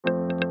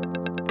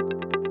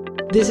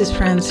This is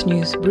France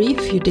News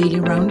Brief, your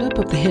daily roundup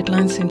of the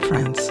headlines in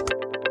France.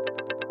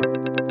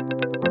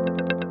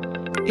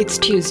 It's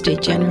Tuesday,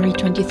 January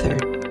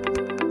 23rd.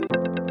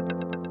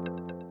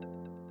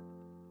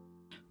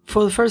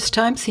 For the first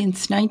time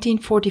since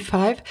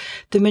 1945,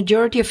 the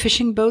majority of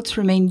fishing boats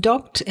remained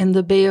docked in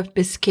the Bay of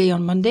Biscay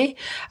on Monday,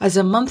 as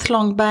a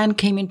month-long ban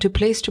came into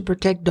place to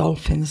protect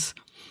dolphins.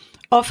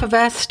 Off a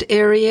vast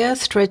area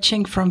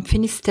stretching from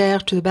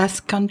Finistère to the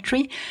Basque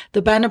Country,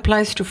 the ban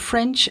applies to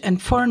French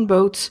and foreign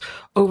boats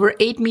over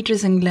 8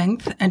 meters in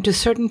length and to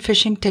certain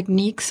fishing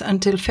techniques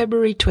until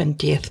February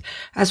 20th,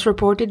 as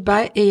reported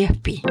by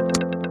AFP.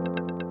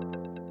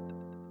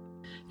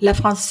 La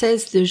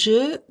Française de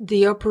Jeux,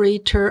 the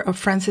operator of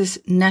France's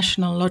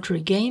national lottery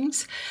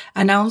games,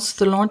 announced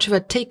the launch of a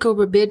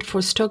takeover bid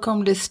for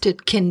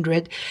Stockholm-listed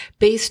Kindred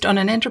based on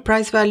an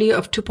enterprise value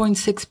of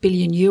 2.6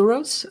 billion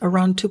euros,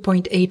 around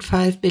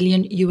 $2.85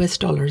 billion.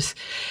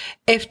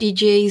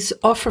 FDJ's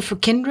offer for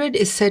Kindred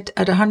is set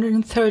at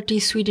 130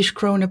 Swedish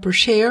krona per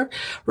share,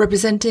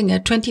 representing a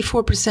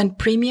 24%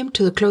 premium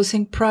to the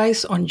closing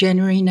price on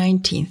January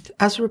 19th,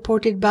 as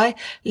reported by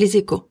Les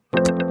Echos.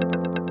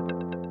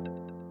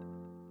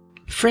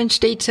 French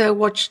data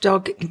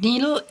watchdog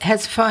CNIL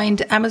has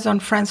fined Amazon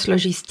France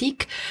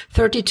Logistique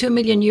 32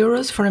 million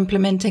euros for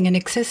implementing an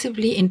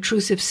excessively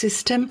intrusive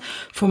system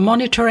for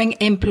monitoring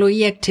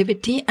employee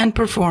activity and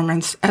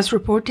performance, as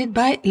reported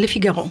by Le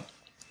Figaro.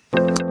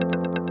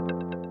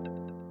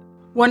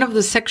 One of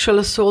the sexual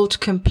assault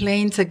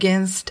complaints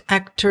against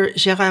actor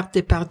Gérard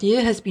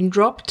Depardieu has been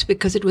dropped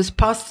because it was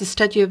past the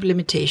statute of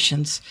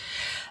limitations.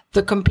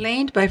 The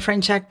complaint by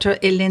French actor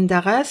Hélène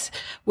Darras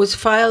was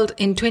filed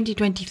in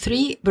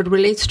 2023 but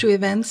relates to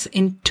events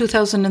in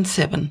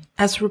 2007,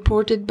 as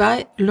reported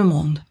by Le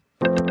Monde.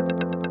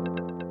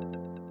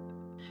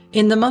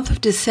 In the month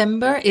of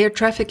December, air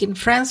traffic in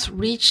France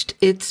reached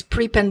its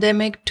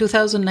pre-pandemic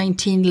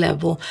 2019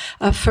 level,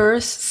 a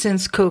first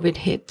since COVID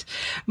hit.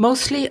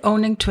 Mostly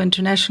owing to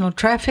international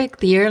traffic,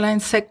 the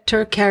airline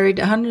sector carried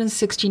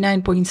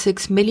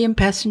 169.6 million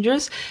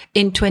passengers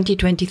in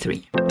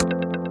 2023.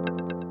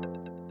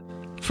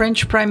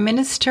 French Prime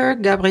Minister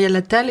Gabriel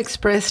Attal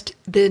expressed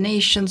the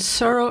nation's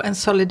sorrow and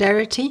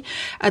solidarity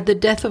at the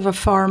death of a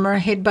farmer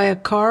hit by a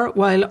car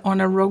while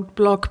on a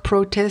roadblock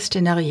protest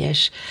in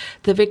Ariège.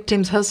 The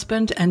victim's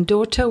husband and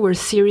daughter were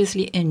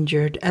seriously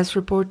injured, as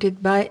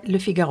reported by Le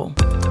Figaro.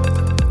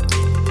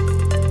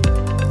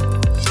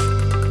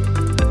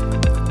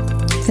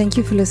 Thank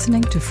you for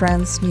listening to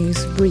France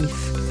News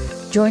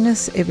Brief. Join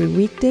us every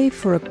weekday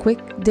for a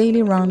quick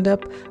daily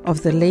roundup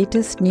of the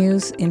latest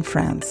news in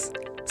France.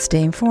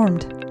 Stay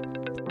informed.